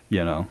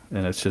 and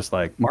it's just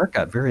like Mark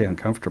got very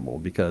uncomfortable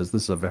because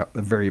this is a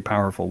very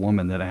powerful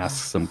woman that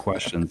asks some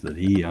questions that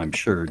he, I'm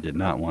sure, did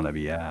not want to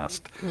be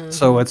asked. Mm-hmm.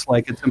 So it's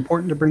like it's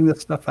important to bring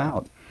this stuff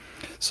out.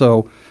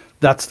 So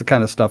that's the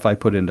kind of stuff I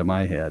put into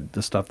my head,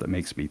 the stuff that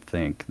makes me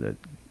think, that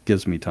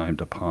gives me time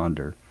to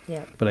ponder.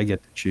 Yeah. But I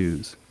get to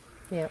choose.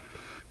 Yeah.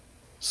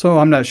 So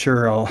I'm not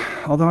sure.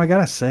 Although I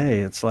gotta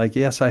say, it's like,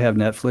 yes, I have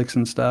Netflix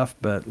and stuff,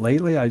 but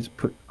lately I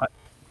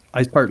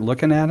start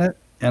looking at it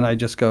and I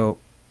just go,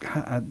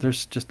 God,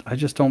 there's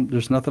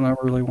nothing I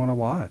really want to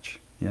watch.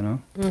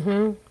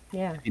 Mm-hmm.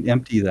 Yeah.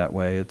 Empty that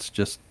way. It's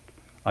just,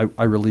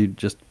 I really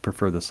just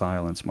prefer the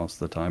silence most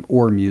of the time,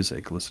 or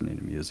music. Listening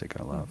to music,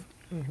 I love.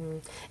 Mm-hmm.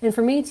 And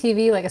for me,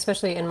 TV, like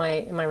especially in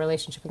my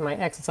relationship with my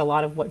ex, it's a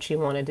lot of what she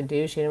wanted to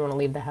do. She didn't want to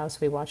leave the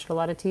house. We watched a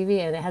lot of TV,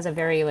 and it has a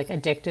very like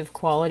addictive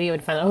quality. I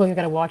would find, I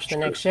got to watch the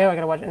next show. I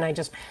got to watch it,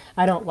 and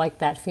I don't like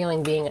that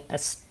feeling being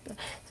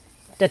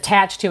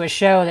attached to a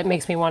show that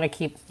makes me want to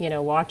keep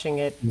watching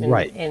it.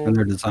 And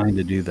they're designed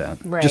to do that,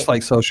 right. Just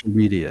like social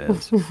media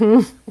is.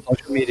 Social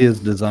media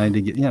is designed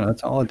to get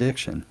it's all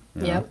addiction.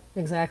 Yep,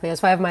 exactly.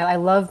 That's why I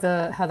love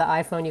how the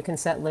iPhone, you can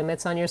set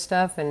limits on your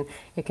stuff and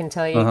it can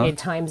tell you it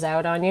times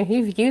out on you.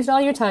 You've used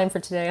all your time for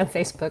today on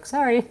Facebook.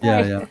 Sorry.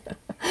 Yeah.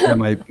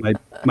 My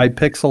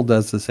Pixel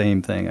does the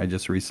same thing. I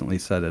just recently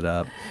set it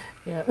up.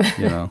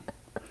 Yeah.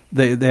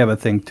 They have a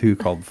thing too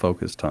called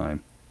focus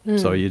time.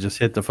 So you just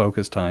hit the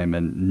focus time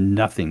and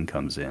nothing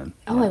comes in.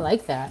 Oh, I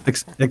like that.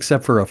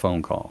 Except for a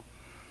phone call.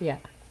 Yeah.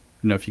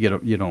 If you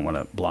you don't want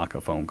to block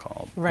a phone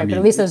call. Right, but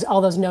at least there's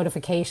all those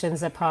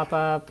notifications that pop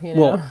up.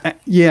 Well,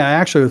 yeah,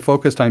 actually with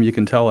focus time, you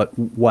can tell it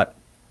what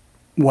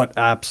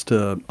apps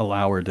to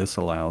allow or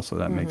disallow, so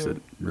that makes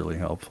it really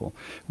helpful.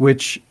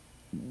 Which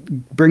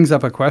brings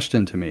up a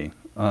question to me,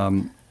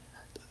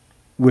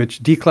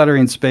 which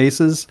decluttering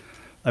spaces,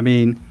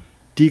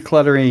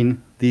 decluttering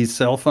these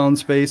cell phone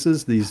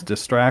spaces, these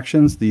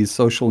distractions, these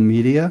social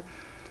media,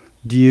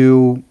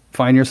 do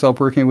find yourself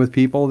working with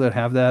people that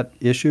have that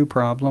issue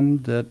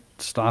problem that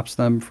stops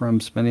them from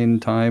spending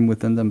time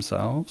within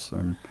themselves?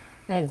 Or,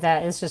 And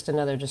that is just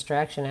another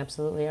distraction.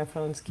 Absolutely. Our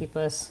phones keep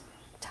us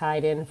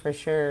tied in for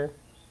sure.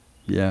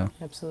 yeah.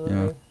 Absolutely.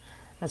 Yeah.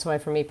 That's why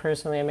for me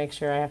personally, I make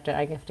sure I have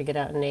to get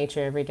out in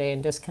nature every day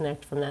and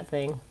disconnect from that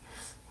thing.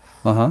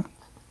 Uh-huh. And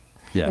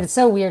Yeah. it's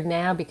so weird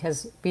now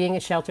because being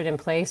sheltered in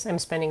place, I'm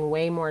spending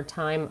way more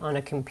time on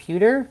a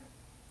computer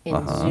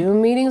in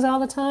Zoom meetings all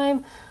the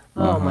time.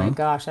 Oh my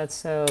gosh, that's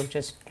so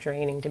just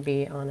draining to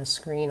be on a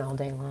screen all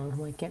day long. I'm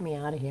like, get me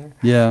out of here.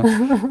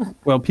 Yeah.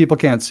 Well, people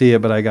can't see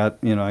it, but I got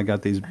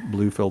these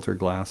blue filter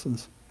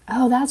glasses.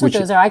 Oh, that's what Which-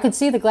 those are. I could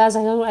see the glass. I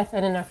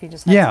didn't know if you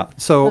just had Yeah. some.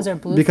 So Those are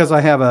blue because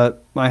filter.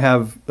 I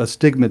have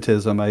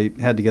astigmatism, I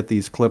had to get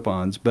these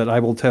clip-ons, but I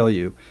will tell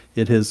you,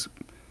 it has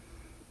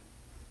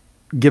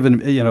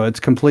given,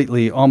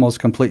 it's almost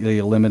completely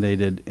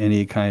eliminated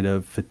any kind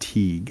of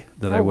fatigue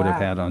that I Oh, would have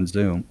wow. had on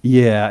Zoom.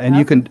 Yeah, and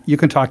you Okay.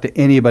 can talk to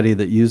anybody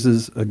that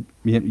uses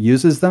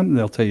them,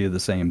 they'll tell you the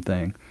same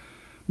thing.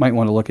 Might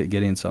want to look at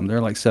getting some.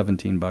 They're like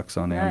 $17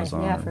 on Nice.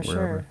 Amazon Yeah, or for wherever.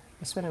 sure.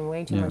 I'm spending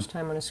way too Yeah. much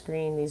time on a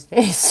screen these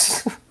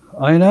days.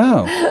 I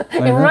know.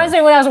 It reminds me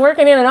of when I was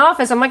working in an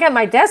office. I'm like at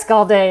my desk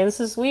all day. This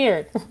is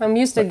weird. I'm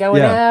used to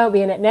going Yeah. out,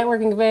 being at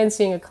networking events,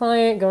 seeing a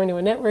client, going to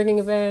a networking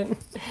event.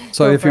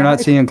 So Go if you're not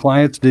brag. seeing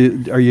clients,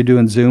 are you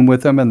doing Zoom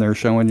with them and they're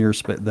showing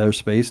their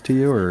space to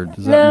you, or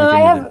does that No, make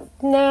I any have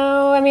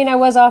no. I mean, I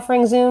was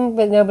offering Zoom,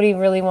 but nobody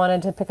really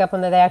wanted to pick up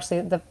on that.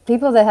 The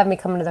people that have me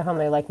come into their home,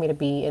 they like me to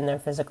be in their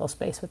physical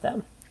space with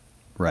them.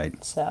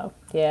 Right. So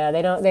yeah,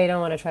 they don't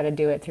want to try to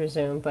do it through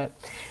Zoom, but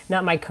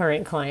not my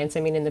current clients. I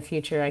mean, in the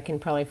future, I can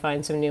probably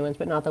find some new ones,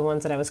 but not the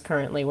ones that I was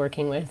currently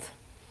working with.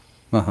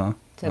 Uh-huh.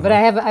 So, but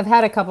I've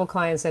had a couple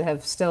clients that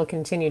have still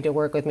continued to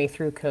work with me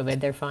through COVID.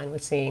 They're fine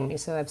with seeing me,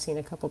 so I've seen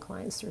a couple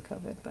clients through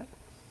COVID. But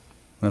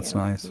That's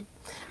Yeah. nice.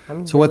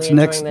 I'm So what's really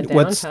next- enjoying the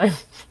what's-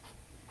 downtime.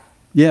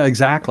 Yeah,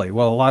 exactly.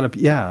 Well,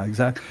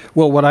 exactly.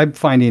 Well, what I'm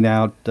finding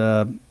out,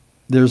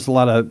 there's a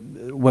lot of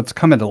what's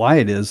coming to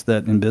light is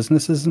that in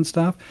businesses and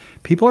stuff,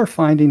 people are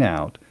finding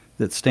out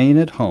that staying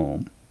at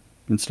home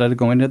instead of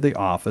going to the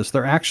office,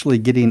 they're actually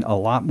getting a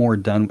lot more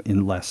done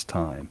in less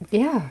time.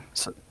 Yeah.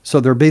 So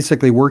they're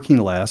basically working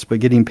less, but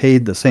getting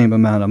paid the same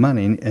amount of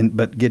money,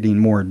 but getting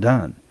more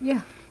done.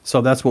 Yeah.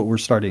 So that's what we're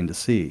starting to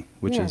see,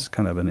 which Yeah. is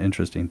kind of an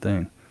interesting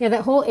thing. Yeah,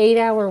 that whole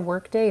 8-hour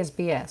workday is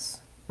BS.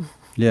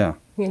 Yeah,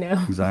 You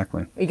know,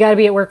 exactly. you got to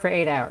be at work for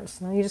 8 hours.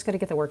 No, you just got to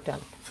get the work done.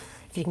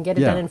 If you can get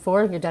it Yeah. done in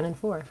 4, you're done in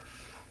 4.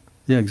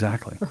 Yeah,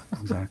 exactly.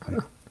 Exactly.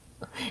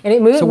 And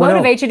it So what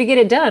else? motivates you to get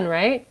it done,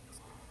 right?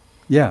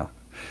 Yeah.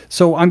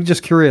 So I'm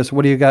just curious,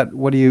 what do you got?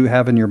 What do you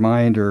have in your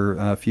mind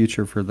or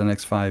future for the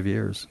next 5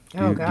 years?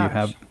 Oh, Do you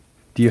have? gosh.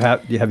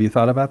 Have you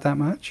thought about that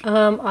much?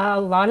 A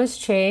lot has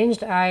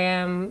changed.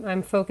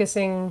 I'm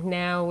focusing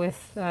now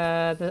with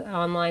the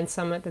online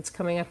summit that's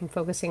coming up. I'm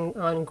focusing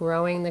on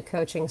growing the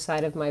coaching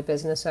side of my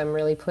business. I'm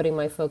really putting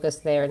my focus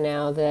there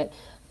now that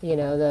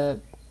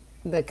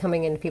the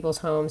coming into people's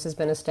homes has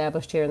been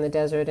established here in the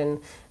desert, and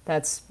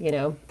that's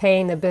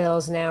paying the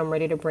bills. Now I'm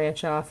ready to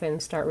branch off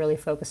and start really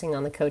focusing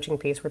on the coaching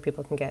piece where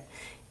people can get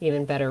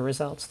even better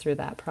results through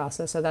that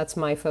process. So that's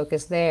my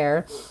focus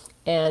there.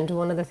 And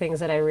one of the things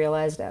that I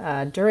realized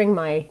during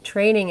my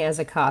training as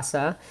a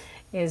CASA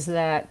is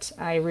that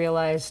I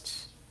realized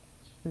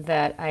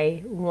that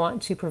I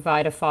want to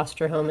provide a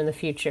foster home in the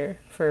future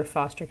for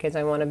foster kids.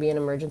 I want to be an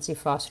emergency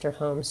foster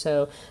home.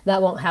 So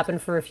that won't happen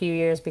for a few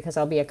years because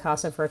I'll be a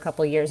CASA for a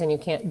couple of years and you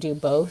can't do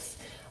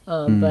both.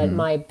 But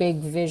my big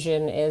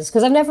vision is,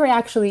 because I've never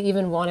actually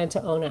even wanted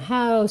to own a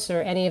house or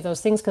any of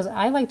those things, because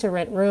I like to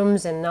rent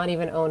rooms and not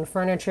even own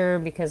furniture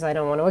because I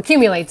don't want to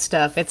accumulate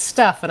stuff. It's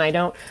stuff and I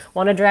don't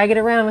want to drag it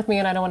around with me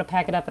and I don't want to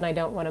pack it up and I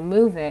don't want to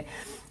move it.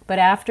 But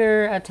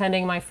after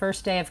attending my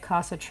first day of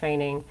CASA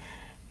training,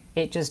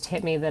 it just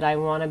hit me that I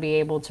want to be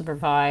able to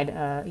provide,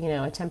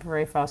 a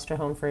temporary foster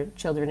home for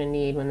children in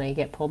need when they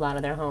get pulled out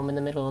of their home in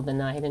the middle of the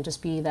night, and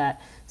just be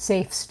that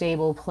safe,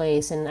 stable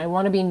place. And I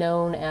want to be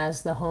known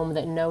as the home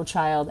that no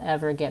child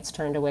ever gets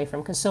turned away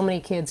from, because so many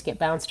kids get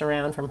bounced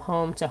around from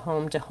home to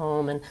home to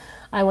home, and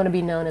I want to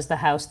be known as the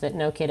house that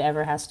no kid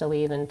ever has to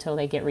leave until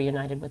they get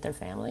reunited with their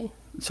family.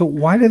 So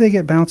why do they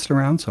get bounced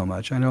around so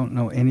much? I don't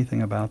know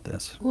anything about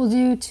this. Well,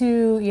 due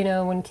to,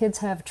 when kids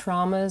have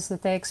traumas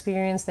that they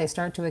experience, they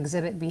start to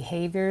exhibit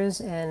behaviors,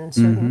 and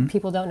certain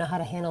people don't know how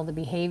to handle the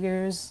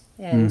behaviors.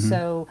 And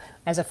so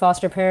as a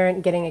foster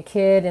parent getting a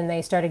kid and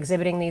they start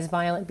exhibiting these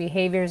violent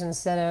behaviors,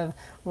 instead of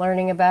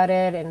learning about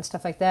it and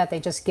stuff like that, they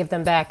just give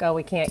them back. Oh,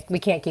 we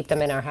can't keep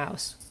them in our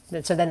house.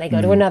 So then they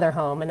go to another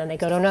home, and then they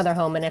go to another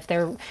home. And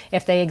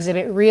if they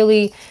exhibit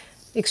really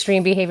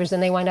extreme behaviors, then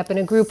they wind up in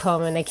a group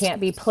home and they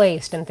can't be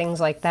placed and things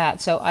like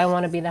that. So I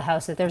want to be the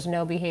house that there's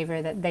no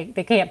behavior that they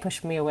can't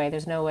push me away.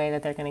 There's no way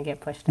that they're going to get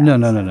pushed out.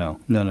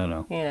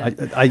 No. Yeah.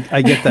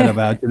 I get that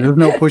about you. There's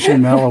no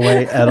pushing Mel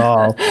away at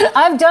all.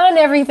 I've done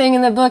everything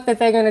in the book that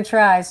they're going to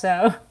try,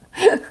 so.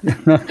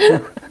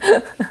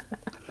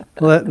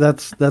 Well,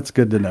 that's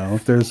good to know.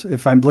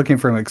 If I'm looking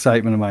for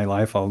excitement in my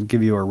life, I'll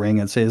give you a ring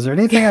and say, "Is there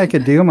anything I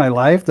could do in my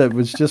life that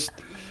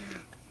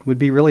would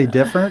be really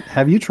different?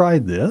 Have you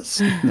tried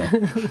this?" No,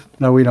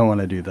 no, we don't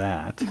want to do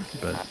that.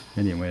 But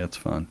anyway, it's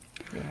fun.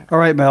 Yeah. All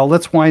right, Mel,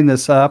 let's wind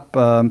this up.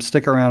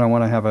 Stick around. I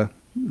want to have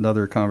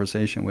another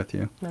conversation with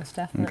you. Most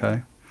definitely.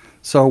 Okay.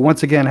 So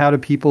once again, how do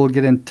people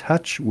get in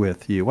touch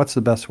with you? What's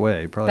the best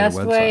way? Probably Best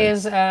a website. way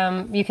is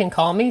you can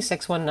call me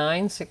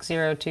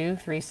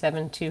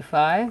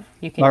 619-602-3725.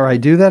 You can. All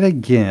right, do that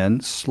again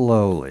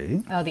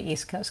slowly. Oh, the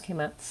East Coast came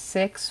out.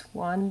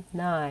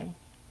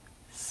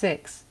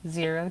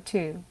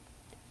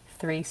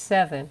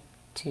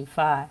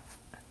 619-602-3725.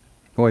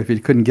 Boy, if you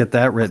couldn't get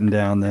that written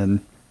down,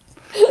 then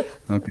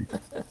okay.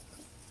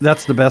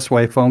 That's the best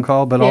way, phone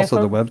call, but also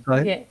the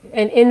website? Yeah,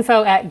 and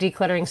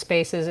info@decluttering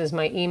spaces is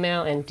my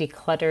email, and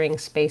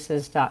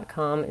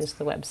declutteringspaces.com is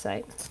the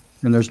website.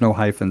 And there's no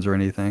hyphens or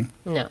anything?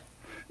 No.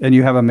 And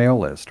you have a mail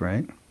list,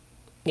 right?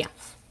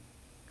 Yes.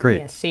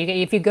 Great. Yes. So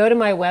if you go to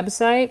my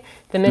website,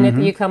 the minute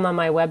that you come on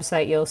my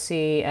website, you'll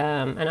see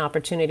an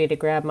opportunity to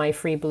grab my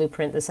free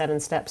blueprint, the 7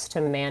 steps to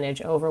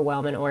manage,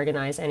 overwhelm, and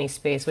organize any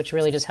space, which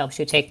really just helps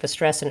you take the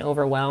stress and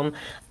overwhelm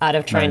out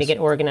of trying to get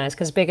organized.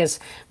 Because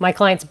my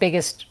client's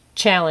biggest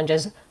challenge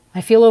is,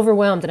 I feel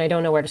overwhelmed and I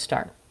don't know where to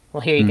start.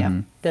 Well, here you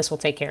go. This will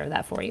take care of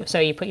that for you. So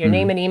you put your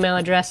name and email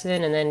address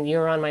in, and then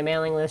you're on my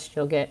mailing list.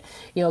 You'll get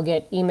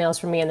emails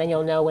from me, and then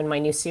you'll know when my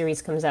new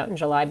series comes out in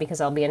July, because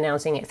I'll be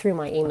announcing it through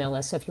my email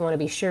list. So if you want to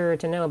be sure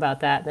to know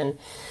about that, then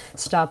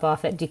stop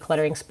off at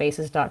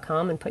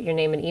declutteringspaces.com and put your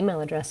name and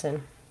email address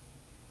in.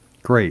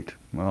 Great.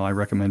 Well, I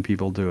recommend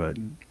people do it.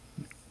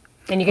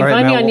 And you can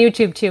find me on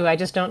YouTube too. I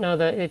just don't know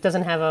it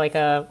doesn't have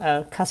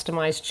a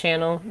customized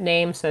channel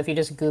name. So if you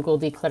just Google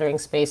Decluttering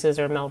Spaces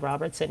or Mel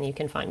Robertson, you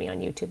can find me on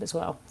YouTube as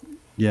well.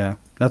 Yeah,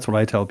 that's what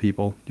I tell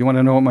people. You want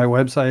to know what my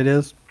website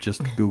is?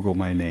 Just Google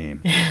my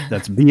name.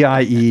 That's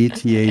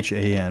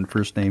Biethan,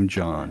 first name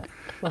John.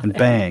 And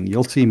bang,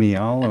 you'll see me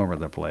all over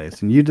the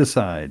place. And you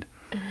decide.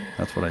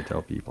 That's what I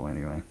tell people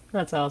anyway.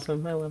 That's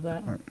awesome. I love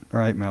that. All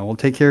right, Mel. Well,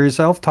 take care of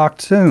yourself.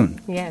 Talk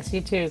soon. Yes, you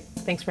too.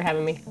 Thanks for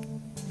having me.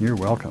 You're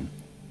welcome.